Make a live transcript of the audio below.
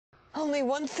Only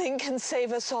one thing can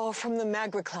save us all from the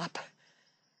Magraclap.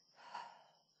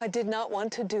 I did not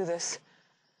want to do this,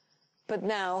 but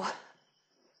now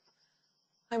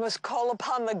I must call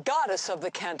upon the goddess of the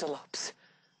cantaloupes,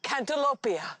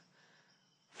 Cantalopia,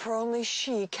 for only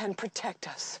she can protect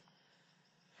us.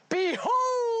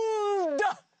 Behold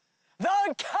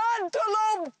the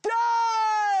cantaloupe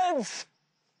dance!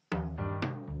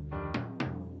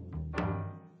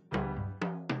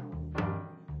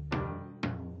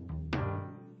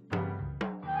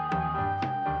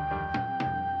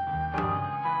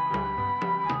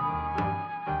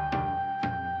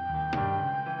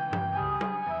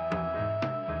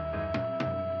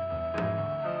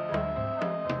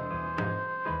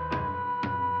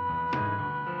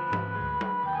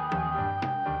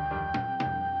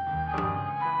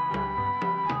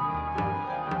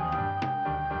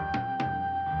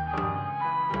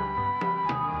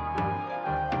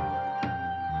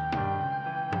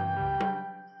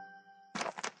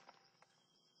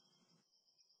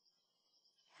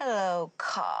 Hello,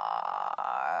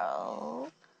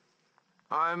 Carl.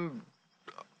 I'm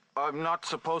not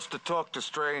supposed to talk to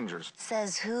strangers.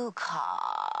 Says who,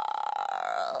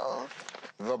 Carl?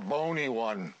 The bony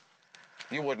one.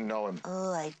 You wouldn't know him.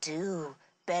 Oh, I do.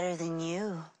 Better than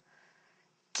you.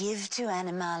 Give to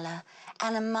Animala.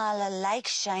 Animala like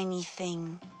shiny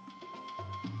thing.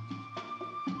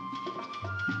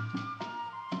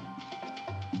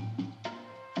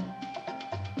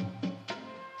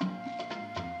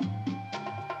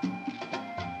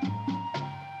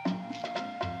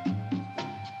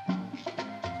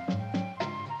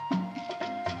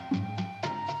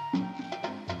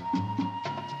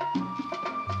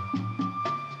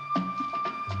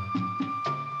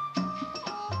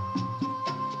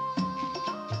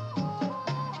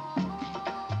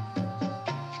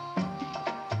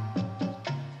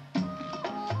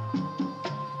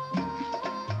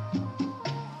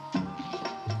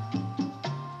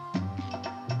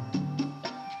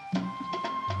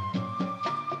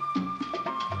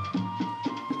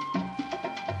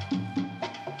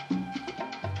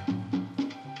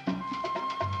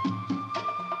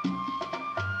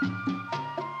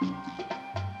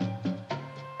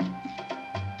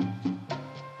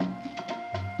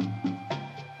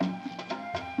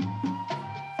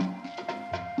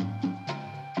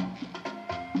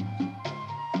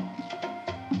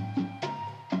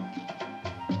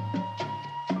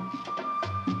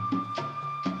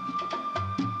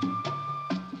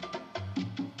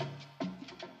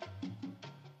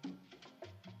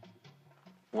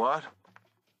 What?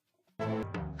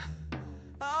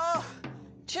 Oh,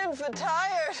 Chinfa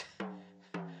tired.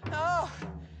 Oh,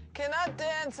 cannot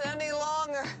dance any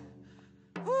longer.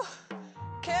 Whew.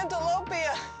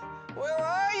 Cantalopia, where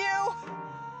are you?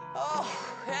 Oh,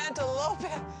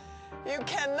 Cantalopia, you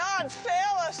cannot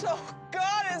fail us, oh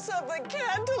goddess of the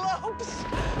cantaloupes.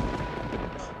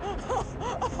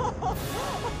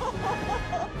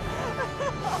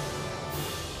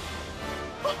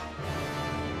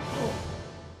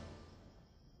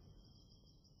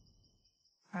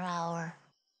 Rauwwrr.